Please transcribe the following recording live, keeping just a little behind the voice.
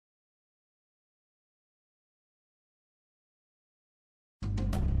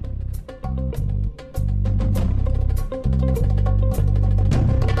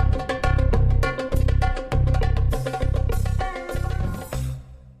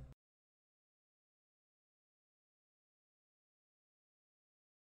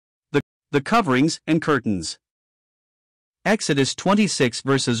The coverings and curtains. Exodus 26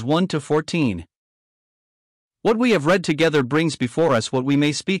 verses 1 to 14. What we have read together brings before us what we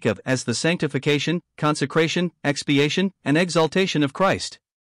may speak of as the sanctification, consecration, expiation, and exaltation of Christ.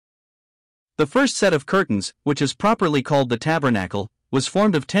 The first set of curtains, which is properly called the tabernacle, was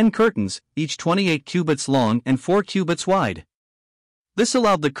formed of 10 curtains, each 28 cubits long and 4 cubits wide. This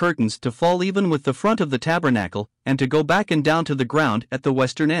allowed the curtains to fall even with the front of the tabernacle, and to go back and down to the ground at the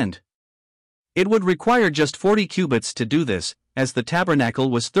western end. It would require just 40 cubits to do this, as the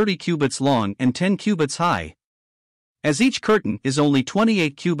tabernacle was 30 cubits long and 10 cubits high. As each curtain is only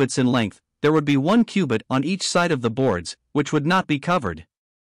 28 cubits in length, there would be 1 cubit on each side of the boards, which would not be covered.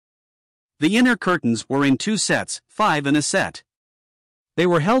 The inner curtains were in 2 sets, 5 in a set. They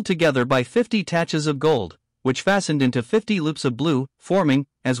were held together by 50 taches of gold, which fastened into 50 loops of blue, forming,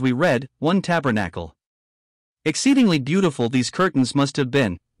 as we read, 1 tabernacle. Exceedingly beautiful these curtains must have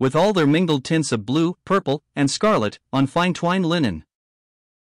been, with all their mingled tints of blue, purple, and scarlet, on fine twined linen.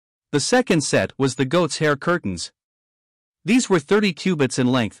 The second set was the goat's hair curtains. These were 30 cubits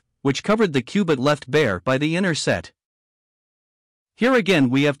in length, which covered the cubit left bare by the inner set. Here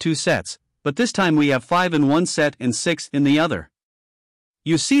again we have 2 sets, but this time we have 5 in one set and 6 in the other.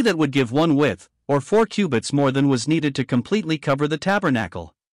 You see, that would give 1 width, or 4 cubits more than was needed to completely cover the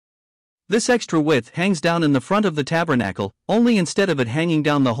tabernacle. This extra width hangs down in the front of the tabernacle, only instead of it hanging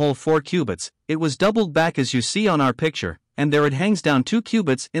down the whole 4 cubits, it was doubled back as you see on our picture, and there it hangs down 2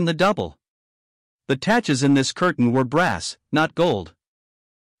 cubits in the double. The taches in this curtain were brass, not gold.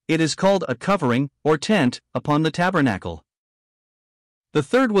 It is called a covering, or tent, upon the tabernacle. The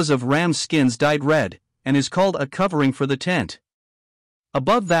third was of ram's skins dyed red, and is called a covering for the tent.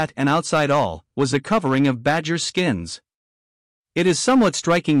 Above that and outside all, was a covering of badger's skins. It is somewhat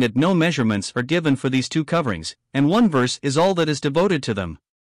striking that no measurements are given for these 2 coverings, and 1 verse is all that is devoted to them.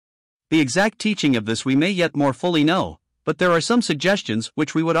 The exact teaching of this we may yet more fully know, but there are some suggestions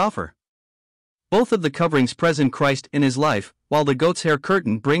which we would offer. Both of the coverings present Christ in his life, while the goat's hair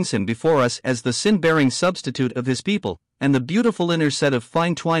curtain brings him before us as the sin-bearing substitute of his people, and the beautiful inner set of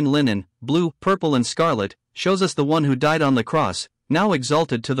fine twined linen, blue, purple and scarlet, shows us the one who died on the cross, now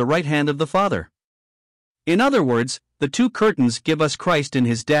exalted to the right hand of the Father. In other words, the 2 curtains give us Christ in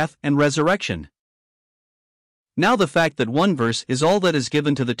his death and resurrection. Now the fact that 1 verse is all that is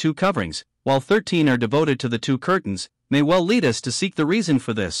given to the 2 coverings, while 13 are devoted to the 2 curtains, may well lead us to seek the reason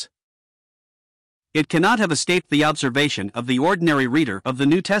for this. It cannot have escaped the observation of the ordinary reader of the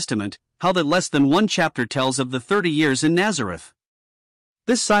New Testament, how that less than 1 chapter tells of the 30 years in Nazareth.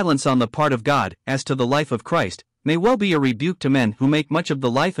 This silence on the part of God, as to the life of Christ, may well be a rebuke to men who make much of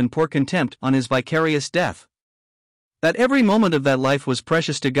the life and pour contempt on his vicarious death. That every moment of that life was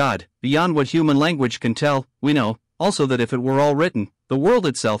precious to God, beyond what human language can tell, we know. Also that if it were all written, the world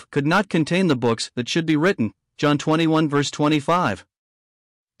itself could not contain the books that should be written, John 21 verse 25.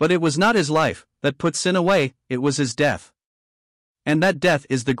 But it was not his life that put sin away, it was his death. And that death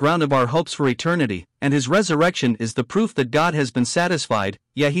is the ground of our hopes for eternity, and his resurrection is the proof that God has been satisfied,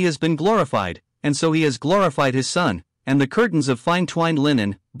 yea, he has been glorified, and so he has glorified his Son, and the curtains of fine twined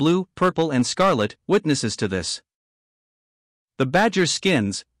linen, blue, purple and scarlet, witnesses to this. The badger's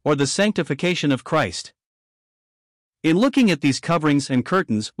skins, or the sanctification of Christ. In looking at these coverings and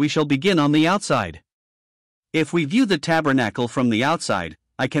curtains, we shall begin on the outside. If we view the tabernacle from the outside,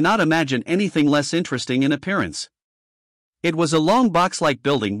 I cannot imagine anything less interesting in appearance. It was a long box-like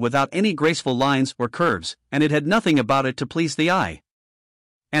building without any graceful lines or curves, and it had nothing about it to please the eye.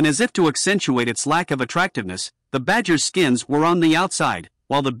 And as if to accentuate its lack of attractiveness, the badger's skins were on the outside,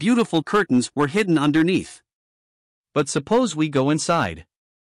 while the beautiful curtains were hidden underneath. But suppose we go inside.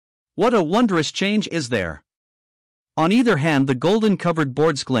 What a wondrous change is there! On either hand the golden-covered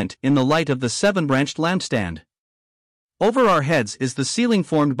boards glint in the light of the 7-branched lampstand. Over our heads is the ceiling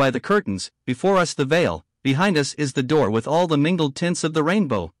formed by the curtains, before us the veil, behind us is the door with all the mingled tints of the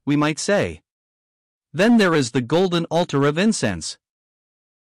rainbow, we might say. Then there is the golden altar of incense.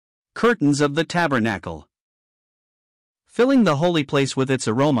 Curtains of the tabernacle. Filling the holy place with its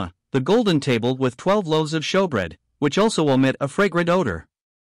aroma, the golden table with 12 loaves of showbread, which also emit a fragrant odor.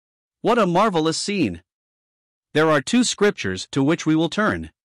 What a marvelous scene! There are 2 scriptures to which we will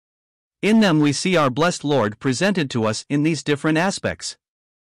turn. In them we see our blessed Lord presented to us in these different aspects.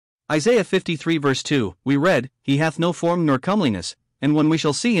 Isaiah 53 verse 2, we read, "He hath no form nor comeliness, and when we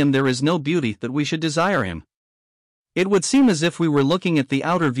shall see him there is no beauty that we should desire him." It would seem as if we were looking at the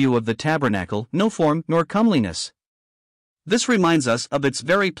outer view of the tabernacle, no form nor comeliness. This reminds us of its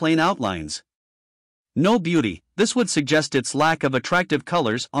very plain outlines. No beauty, this would suggest its lack of attractive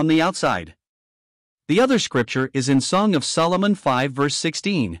colors on the outside. The other scripture is in Song of Solomon 5 verse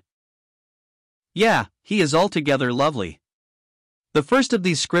 16. Yeah, he is altogether lovely. The first of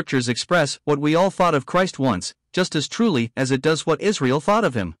these scriptures express what we all thought of Christ once, just as truly as it does what Israel thought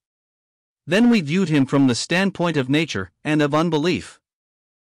of him. Then we viewed him from the standpoint of nature and of unbelief.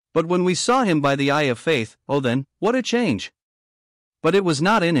 But when we saw him by the eye of faith, oh then, what a change! But it was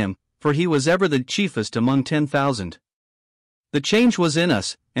not in him, for he was ever the chiefest among 10,000. The change was in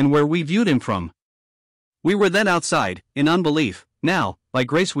us, and where we viewed him from. We were then outside, in unbelief. Now, by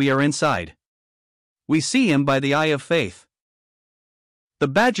grace we are inside. We see him by the eye of faith. The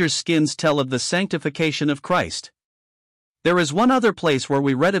badger's skins tell of the sanctification of Christ. There is one other place where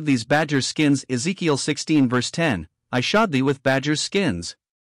we read of these badger's skins, Ezekiel 16 verse 10, I shod thee with badger's skins.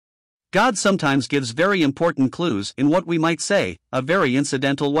 God sometimes gives very important clues in what we might say, a very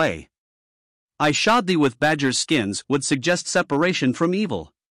incidental way. I shod thee with badger's skins would suggest separation from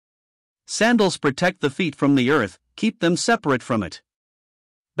evil. Sandals protect the feet from the earth, keep them separate from it.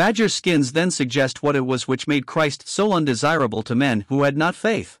 Badger skins then suggest what it was which made Christ so undesirable to men who had not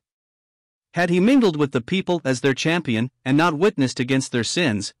faith. Had he mingled with the people as their champion, and not witnessed against their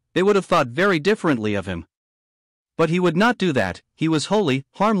sins, they would have thought very differently of him. But he would not do that. He was holy,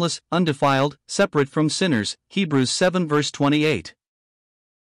 harmless, undefiled, separate from sinners, Hebrews 7 verse 28.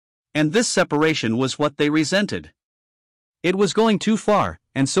 And this separation was what they resented. It was going too far,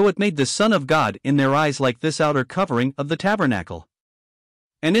 and so it made the Son of God in their eyes like this outer covering of the tabernacle.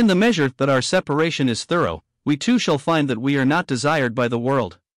 And in the measure that our separation is thorough, we too shall find that we are not desired by the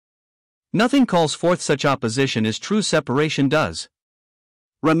world. Nothing calls forth such opposition as true separation does.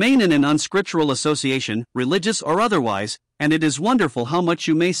 Remain in an unscriptural association, religious or otherwise, and it is wonderful how much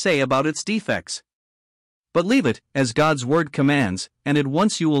you may say about its defects. But leave it, as God's word commands, and at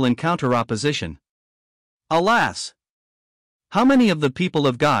once you will encounter opposition. Alas! How many of the people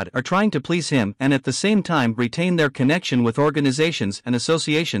of God are trying to please Him and at the same time retain their connection with organizations and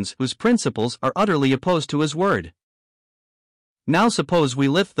associations whose principles are utterly opposed to His word? Now suppose we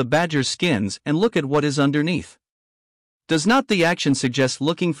lift the badger's skins and look at what is underneath. Does not the action suggest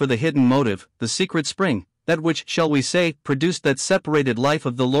looking for the hidden motive, the secret spring, that which, shall we say, produced that separated life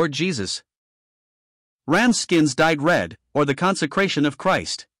of the Lord Jesus? Ram's skins dyed red, or the consecration of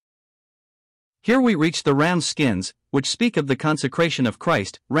Christ. Here we reach the ram's skins, which speak of the consecration of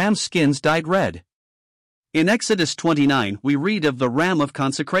Christ, ram's skins dyed red. In Exodus 29 we read of the ram of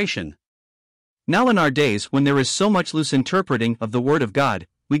consecration. Now in our days when there is so much loose interpreting of the Word of God,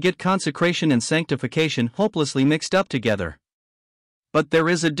 we get consecration and sanctification hopelessly mixed up together. But there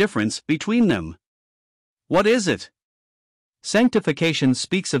is a difference between them. What is it? Sanctification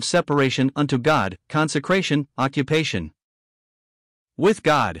speaks of separation unto God, consecration, occupation with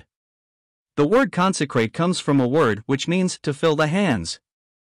God. The word consecrate comes from a word which means to fill the hands.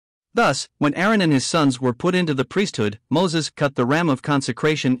 Thus, when Aaron and his sons were put into the priesthood, Moses cut the ram of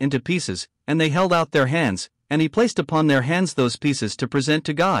consecration into pieces, and they held out their hands, and he placed upon their hands those pieces to present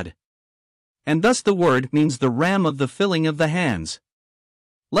to God. And thus the word means the ram of the filling of the hands.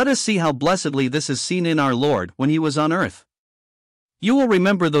 Let us see how blessedly this is seen in our Lord when he was on earth. You will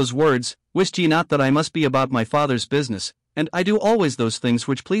remember those words, wist ye not that I must be about my Father's business, and I do always those things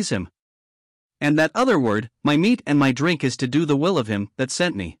which please him. And that other word, my meat and my drink is to do the will of him that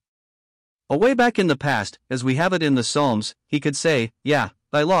sent me. Away back in the past, as we have it in the Psalms, he could say, yeah,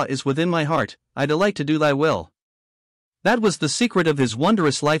 thy law is within my heart, I delight to do thy will. That was the secret of his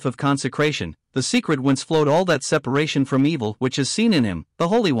wondrous life of consecration, the secret whence flowed all that separation from evil which is seen in him, the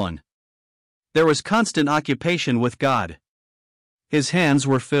Holy One. There was constant occupation with God. His hands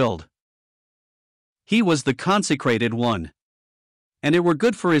were filled. He was the consecrated one. And it were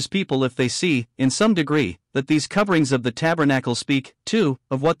good for his people if they see, in some degree, that these coverings of the tabernacle speak, too,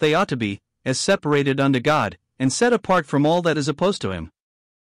 of what they ought to be, as separated unto God, and set apart from all that is opposed to him.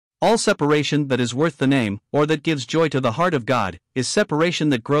 All separation that is worth the name, or that gives joy to the heart of God, is separation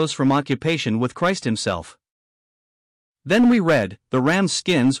that grows from occupation with Christ himself. Then we read, the ram's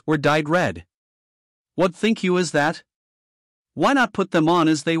skins were dyed red. What think you is that? Why not put them on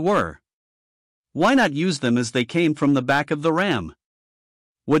as they were? Why not use them as they came from the back of the ram?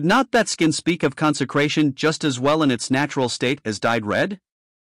 Would not that skin speak of consecration just as well in its natural state as dyed red?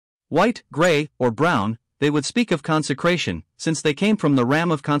 White, gray, or brown, they would speak of consecration, since they came from the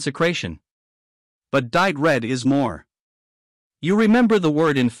ram of consecration. But dyed red is more. You remember the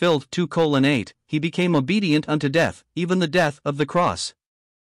word in Phil 2:8, he became obedient unto death, even the death of the cross.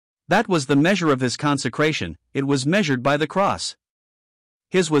 That was the measure of his consecration, it was measured by the cross.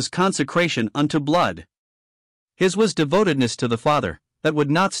 His was consecration unto blood. His was devotedness to the Father, that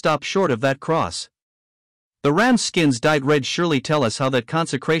would not stop short of that cross. The ram's skins dyed red surely tell us how that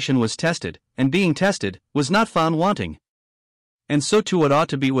consecration was tested, and being tested, was not found wanting. and so too it ought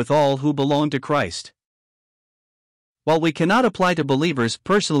to be with all who belong to Christ. While we cannot apply to believers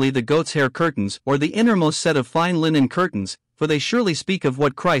personally the goat's hair curtains or the innermost set of fine linen curtains, for they surely speak of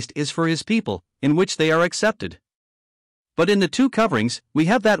what Christ is for his people, in which they are accepted. But in the two coverings, we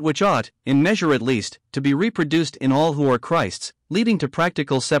have that which ought, in measure at least, to be reproduced in all who are Christ's, leading to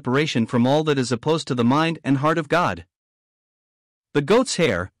practical separation from all that is opposed to the mind and heart of God. The goat's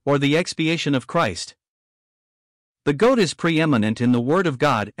hair, or the expiation of Christ. The goat is preeminent in the Word of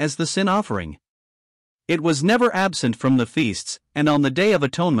God as the sin offering. It was never absent from the feasts, and on the Day of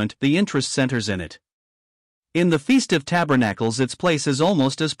Atonement the interest centers in it. In the Feast of Tabernacles its place is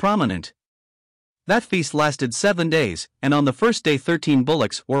almost as prominent. That feast lasted 7 days, and on the first day 13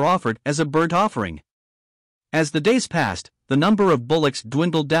 bullocks were offered as a burnt offering. As the days passed, the number of bullocks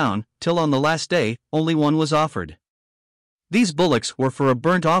dwindled down, till on the last day, only one was offered. These bullocks were for a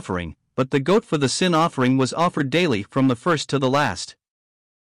burnt offering, but the goat for the sin offering was offered daily from the first to the last.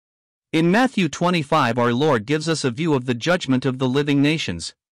 In Matthew 25 our Lord gives us a view of the judgment of the living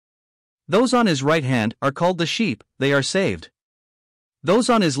nations. Those on his right hand are called the sheep, they are saved. Those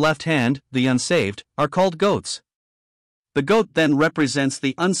on his left hand, the unsaved, are called goats. The goat then represents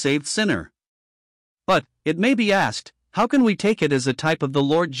the unsaved sinner. But, it may be asked, how can we take it as a type of the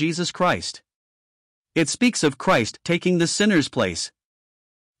Lord Jesus Christ? It speaks of Christ taking the sinner's place.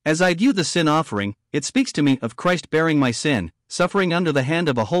 As I view the sin offering, it speaks to me of Christ bearing my sin, suffering under the hand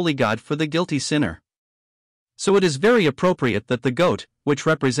of a holy God for the guilty sinner. So it is very appropriate that the goat, which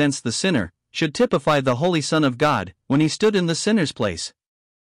represents the sinner, should typify the Holy Son of God, when he stood in the sinner's place.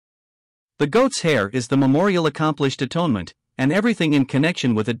 The goat's hair is the memorial accomplished atonement, and everything in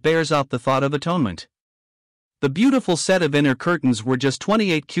connection with it bears out the thought of atonement. The beautiful set of inner curtains were just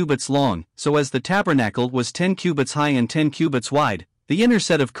 28 cubits long, so as the tabernacle was 10 cubits high and 10 cubits wide, the inner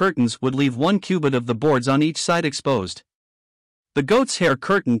set of curtains would leave 1 cubit of the boards on each side exposed. The goat's hair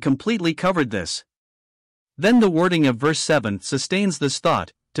curtain completely covered this. Then the wording of verse 7 sustains this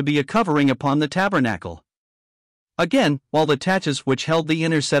thought, to be a covering upon the tabernacle. Again, while the taches which held the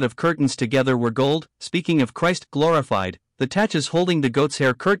inner set of curtains together were gold, speaking of Christ glorified, the taches holding the goat's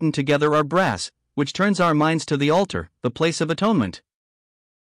hair curtain together are brass, which turns our minds to the altar, the place of atonement.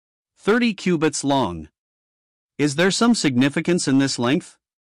 30 cubits long. Is there some significance in this length?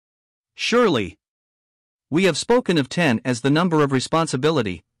 Surely. We have spoken of 10 as the number of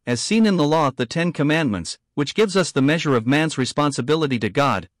responsibility, as seen in the law of the 10 Commandments, which gives us the measure of man's responsibility to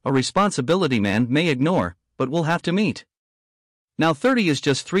God, a responsibility man may ignore, but will have to meet. Now 30 is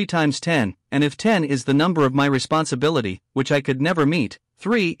just 3 times 10, and if 10 is the number of my responsibility, which I could never meet,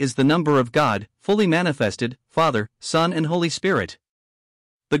 3 is the number of God, fully manifested, Father, Son and Holy Spirit.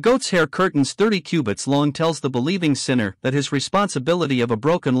 The goat's hair curtains 30 cubits long tells the believing sinner that his responsibility of a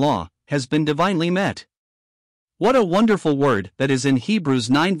broken law has been divinely met. What a wonderful word that is in Hebrews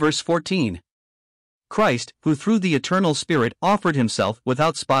 9 verse 14. Christ, who through the eternal Spirit offered himself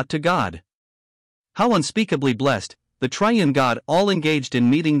without spot to God. How unspeakably blessed, the triune God all engaged in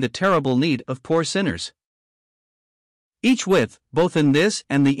meeting the terrible need of poor sinners. Each width, both in this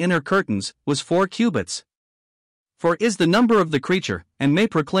and the inner curtains, was 4 cubits. For is the number of the creature, and may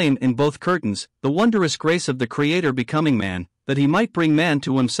proclaim in both curtains, the wondrous grace of the Creator becoming man, that he might bring man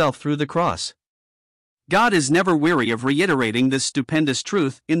to himself through the cross. God is never weary of reiterating this stupendous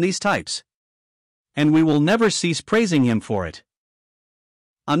truth in these types. And we will never cease praising him for it.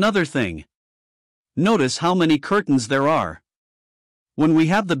 Another thing. Notice how many curtains there are. When we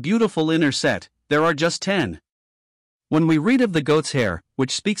have the beautiful inner set, there are just 10. When we read of the goat's hair,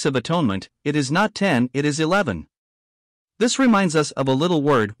 which speaks of atonement, it is not 10, it is 11. This reminds us of a little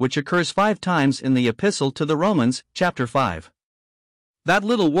word which occurs 5 times in the Epistle to the Romans, chapter 5. That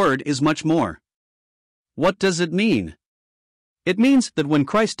little word is much more. What does it mean? It means that when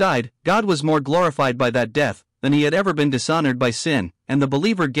Christ died, God was more glorified by that death than he had ever been dishonored by sin, and the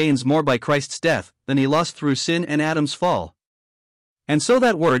believer gains more by Christ's death than he lost through sin and Adam's fall. And so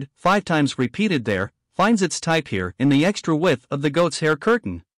that word, 5 times repeated there, finds its type here in the extra width of the goat's hair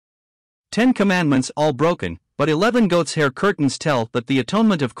curtain. 10 commandments all broken, but 11 goat's hair curtains tell that the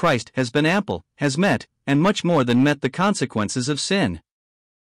atonement of Christ has been ample, has met, and much more than met the consequences of sin.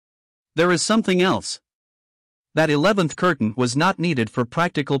 There is something else. That 11th curtain was not needed for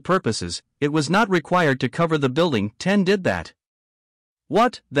practical purposes, it was not required to cover the building, 10 did that.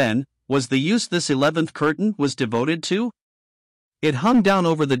 What, then, was the use this 11th curtain was devoted to? It hung down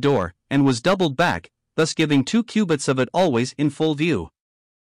over the door, and was doubled back, thus giving 2 cubits of it always in full view.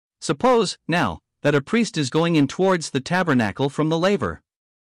 Suppose, now, that a priest is going in towards the tabernacle from the laver.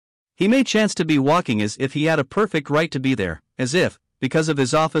 He may chance to be walking as if he had a perfect right to be there, as if, because of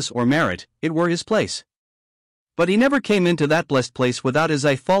his office or merit, it were his place. But he never came into that blessed place without his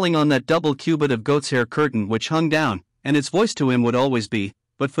eye falling on that double cubit of goat's hair curtain which hung down, and its voice to him would always be,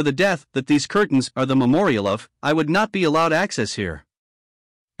 "But for the death that these curtains are the memorial of, I would not be allowed access here."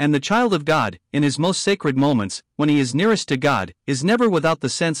 And the child of God, in his most sacred moments, when he is nearest to God, is never without the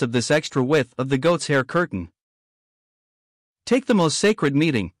sense of this extra width of the goat's hair curtain. Take the most sacred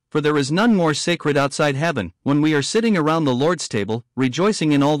meeting, for there is none more sacred outside heaven, when we are sitting around the Lord's table,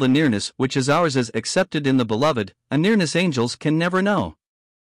 rejoicing in all the nearness which is ours as accepted in the Beloved, a nearness angels can never know.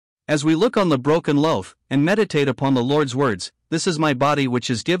 As we look on the broken loaf, and meditate upon the Lord's words, "This is my body which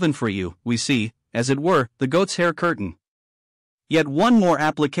is given for you," we see, as it were, the goat's hair curtain. Yet one more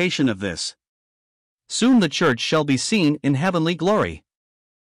application of this. Soon the church shall be seen in heavenly glory.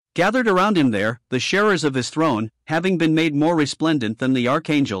 Gathered around him there, the sharers of his throne, having been made more resplendent than the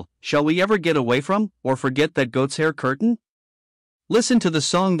archangel, shall we ever get away from, or forget that goat's hair curtain? Listen to the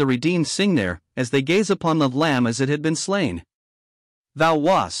song the redeemed sing there, as they gaze upon the Lamb as it had been slain. Thou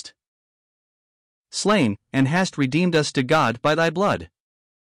wast slain, and hast redeemed us to God by thy blood.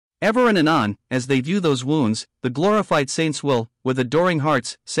 Ever and anon, as they view those wounds, the glorified saints will, with adoring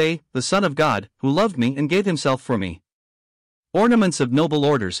hearts, say, "The Son of God, who loved me and gave himself for me." Ornaments of noble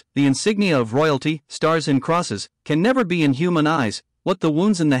orders, the insignia of royalty, stars and crosses, can never be in human eyes what the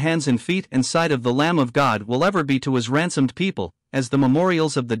wounds in the hands and feet and side of the Lamb of God will ever be to his ransomed people, as the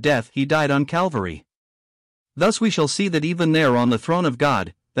memorials of the death he died on Calvary. Thus we shall see that even there on the throne of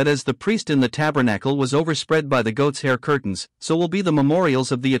God, that as the priest in the tabernacle was overspread by the goat's hair curtains, so will be the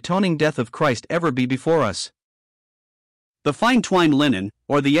memorials of the atoning death of Christ ever be before us. The fine twined linen,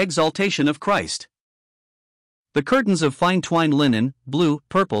 or the exaltation of Christ. The curtains of fine twined linen, blue,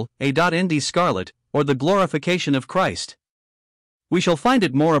 purple, A.N.D. scarlet, or the glorification of Christ. We shall find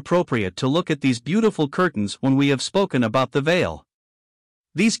it more appropriate to look at these beautiful curtains when we have spoken about the veil.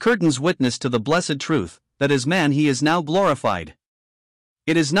 These curtains witness to the blessed truth, that as man he is now glorified.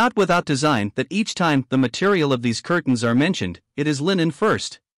 It is not without design that each time the material of these curtains are mentioned, it is linen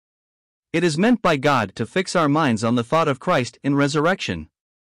first. It is meant by God to fix our minds on the thought of Christ in resurrection.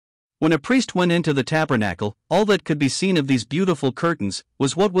 When a priest went into the tabernacle, all that could be seen of these beautiful curtains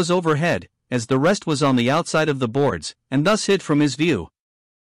was what was overhead, as the rest was on the outside of the boards, and thus hid from his view.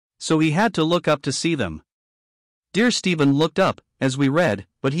 So he had to look up to see them. Dear Stephen looked up, as we read,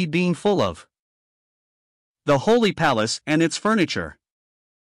 but he being full of the holy palace and its furniture.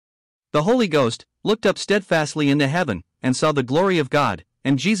 The Holy Ghost looked up steadfastly into heaven, and saw the glory of God,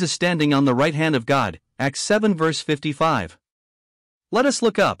 and Jesus standing on the right hand of God. Acts 7 verse 55. Let us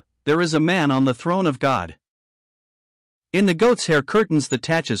look up. There is a man on the throne of God. In the goat's hair curtains the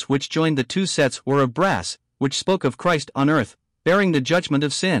taches which joined the two sets were of brass, which spoke of Christ on earth, bearing the judgment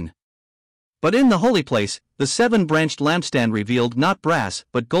of sin. But in the holy place, the seven-branched lampstand revealed not brass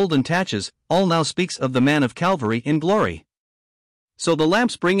but golden taches, all now speaks of the man of Calvary in glory. So the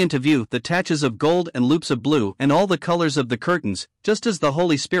lamps bring into view the taches of gold and loops of blue and all the colors of the curtains, just as the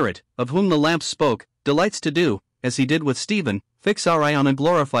Holy Spirit, of whom the lamps spoke, delights to do, as he did with Stephen, fix our eye on a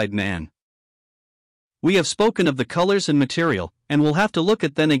glorified man. We have spoken of the colors and material, and we'll have to look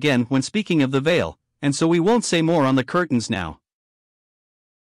at them again when speaking of the veil, and so we won't say more on the curtains now.